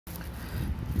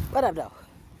What up, though?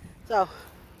 So,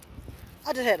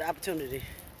 I just had the opportunity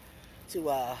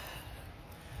to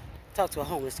talk to a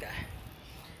homeless guy.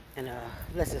 And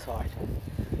bless his heart.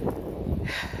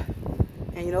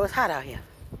 And you know, it's hot out here.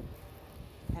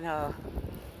 And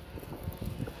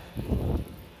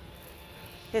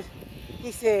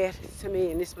he said to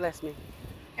me, and this blessed me,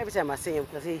 every time I see him,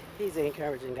 because he's an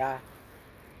encouraging guy,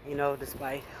 you know,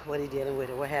 despite what he's dealing with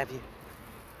or what have you.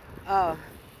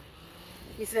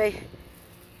 He said,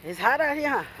 it's hot out here,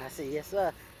 huh? I said, yes,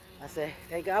 sir. I said,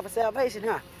 thank God for salvation,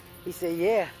 huh? He said,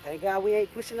 yeah, thank God we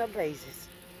ain't pushing up daisies.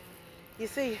 You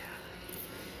see,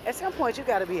 at some point you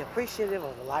got to be appreciative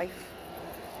of life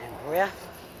and breath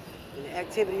and the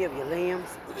activity of your limbs.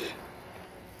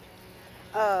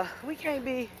 We can't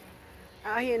be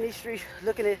out here in these streets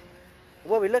looking at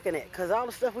what we're looking at, because all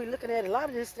the stuff we're looking at, a lot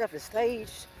of this stuff is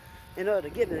staged in order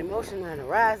to get an emotion and a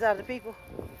rise out of the people.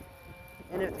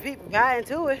 And if the people buy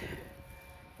into it,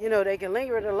 you know, they can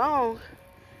linger it along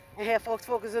and have folks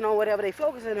focusing on whatever they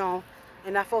focusing on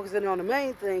and not focusing on the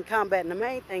main thing, combating the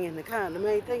main thing. And the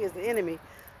main thing is the enemy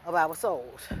of our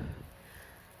souls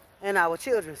and our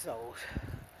children's souls.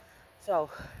 So,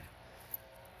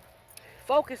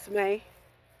 focus, man.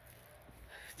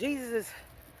 Jesus is,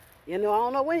 you know, I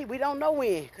don't know when, we don't know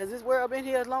when, because this world been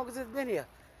here as long as it's been here.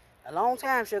 A long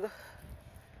time, sugar.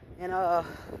 And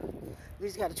we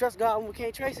just got to trust God when we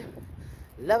can't trace him.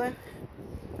 Love him.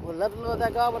 Well, love the Lord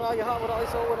thy God with all your heart, with all your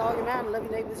soul, with all your mind, and love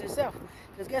your neighbors as yourself.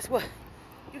 Because guess what?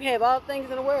 You can have all things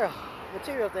in the world,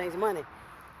 material things, money,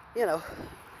 you know.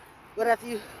 But after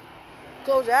you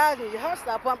close your eyes and your heart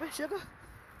stop pumping, sugar,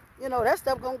 you know, that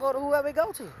stuff gonna go to whoever it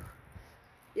go to.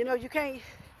 You know, you can't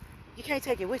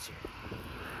take it with you.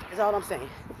 That's all I'm saying.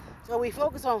 So we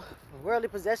focus on worldly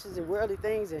possessions and worldly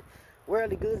things and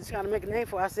worldly goods, trying to make a name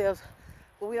for ourselves,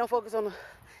 but we don't focus on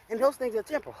and those things are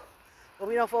temporal. But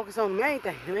we don't focus on the main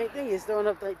thing. The main thing is throwing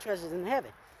up treasures in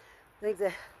heaven. Things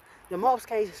that the moths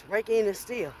can't break in and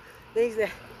steal. Things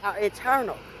that are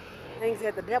eternal. Things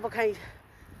that the devil can't,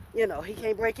 you know, he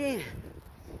can't break in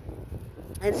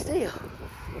and steal.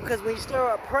 Because when you stir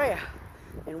up prayer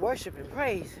and worship and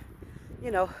praise, you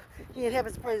know, he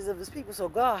inhabits the praises of his people. So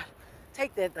God,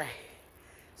 take that thing.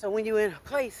 So when you're in a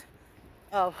place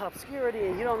of obscurity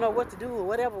and you don't know what to do or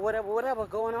whatever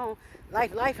going on,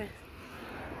 life,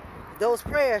 those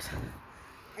prayers,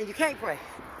 and you can't pray.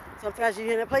 Sometimes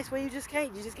you're in a place where you just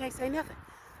can't say nothing.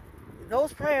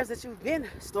 Those prayers that you've been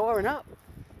storing up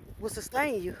will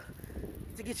sustain you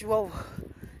to get you over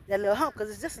that little hump,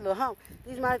 because it's just a little hump.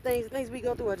 These mighty things, the things we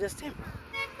go through are just temporal.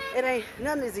 It ain't,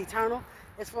 none is eternal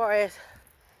as far as,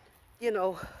 you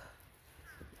know,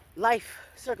 life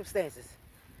circumstances.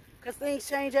 Because things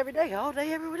change every day, all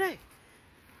day, every day.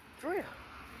 For real.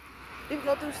 People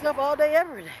go through stuff all day,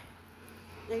 every day.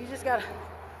 And you just gotta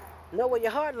know where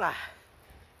your heart lies,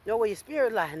 know where your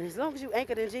spirit lies. And as long as you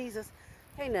anchored in Jesus,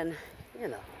 ain't nothing, you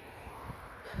know,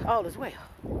 all is well.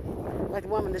 Like the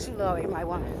woman that you love, you might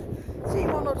want. She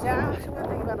ain't want no child. She wasn't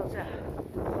thinking about no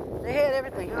child. They had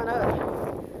everything on her.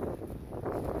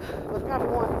 But the prophet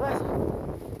wanted to bless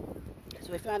her.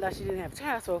 So he found out she didn't have a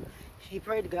child, so he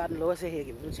prayed to God, and the Lord said he'll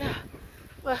give her a child.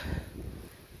 But,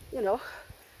 you know,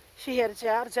 she had a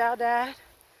child, the child died,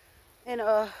 and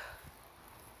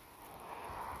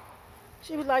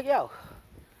she was like, yo,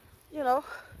 you know,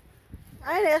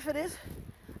 I ain't asked for this.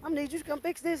 I'm gonna need you to come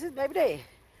fix this. His baby dead.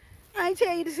 I ain't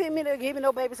tell you to send me to give me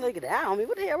no baby so he could die on me.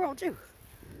 What the hell wrong with you?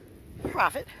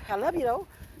 Prophet, I love you though.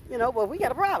 You know, but we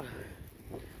got a problem.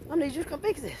 I'm gonna need you to come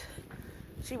fix this.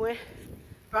 She went,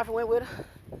 prophet went with her.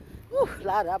 Whew,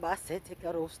 la da ba said, take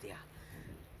that old steer.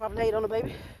 Prophet laid on the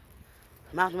baby,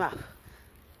 mouth to mouth,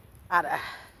 eye to eye,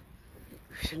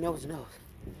 nose to nose.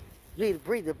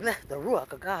 Breathe the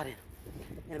ruach of God in.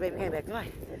 And the baby came back to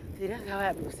life. See, that's how it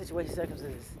happens with situations,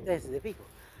 circumstances, and people.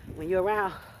 When you're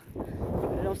around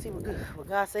people that don't see what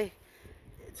God say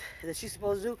that you're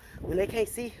supposed to do, when they can't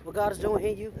see what God is doing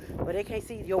in you, but they can't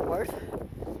see your worth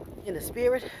in the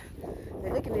spirit,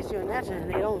 they're looking at you in natural and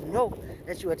they don't know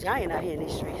that you're a giant out here in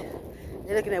these streets.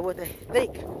 They're looking at what they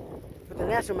think with the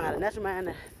natural mind. The natural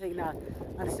mind, they not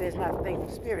understands not the thing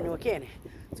with the spirit, nor can it.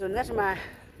 So the natural mind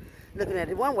looking at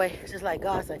it one way, just like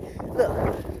God said, look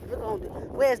on,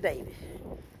 where's David?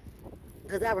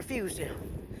 Because I refused him.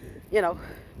 You know,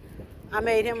 I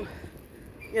made him,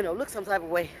 you know, look some type of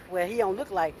way where he don't look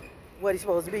like what he's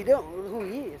supposed to be doing, who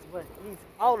he is, but he's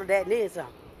all of that and then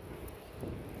something.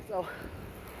 So,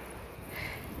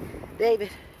 David,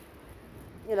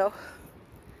 you know,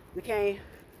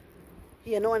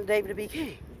 he anointed David to be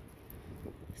king.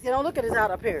 See, don't look at his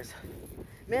outer appearance.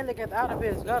 Men look at the outer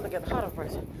appearance, God look at the heart of a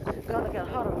person. God look at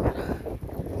the heart of a matter.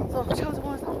 So chosen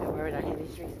ones, don't be worried out here in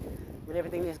these streets. countries, with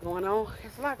everything that's going on.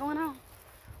 There's a lot going on.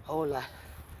 Whole lot.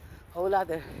 Whole lot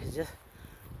that is just,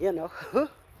 you know,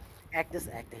 actors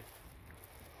acting.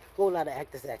 Whole lot of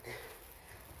actors acting.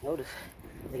 Notice,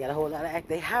 they got a whole lot of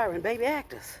they hiring baby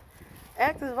actors.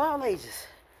 Actors of all ages.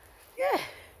 Yeah.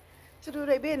 To do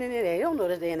their business in there. They don't know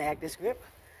that they're in the acting script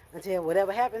until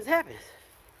whatever happens, happens.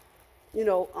 You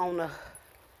know,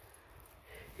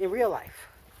 in real life.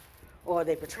 Or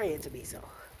they portray it to be so.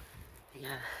 You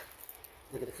gotta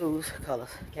look at the clues, colors,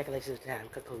 calculations of time,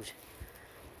 conclusion.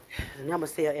 The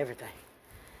numbers tell everything.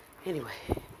 Anyway,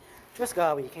 trust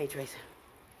God when you can't trace Him.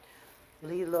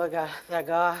 Believe the Lord God, thy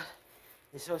God,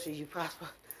 and so shall you prosper.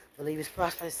 Believe His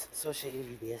prosperous, so shall you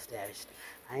be established.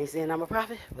 I ain't saying I'm a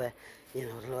prophet, but, you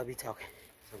know, the Lord be talking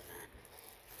sometimes.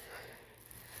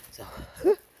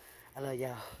 So, I love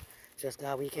y'all. Trust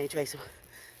God when you can't trace Him.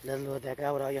 Love the Lord thy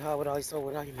God with all your heart, with all your soul,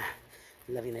 with all your mind.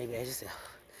 Love your neighbor as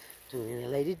yourself. Tune in to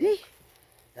Lady D,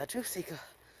 the truth seeker.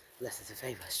 Blessings and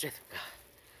favor, strength from God.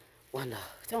 One love.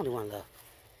 It's only one love.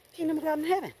 Kingdom of God in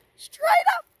heaven. Straight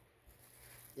up.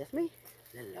 That's me.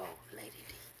 The Lord, Lady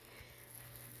D.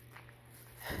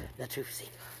 The truth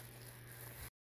seeker.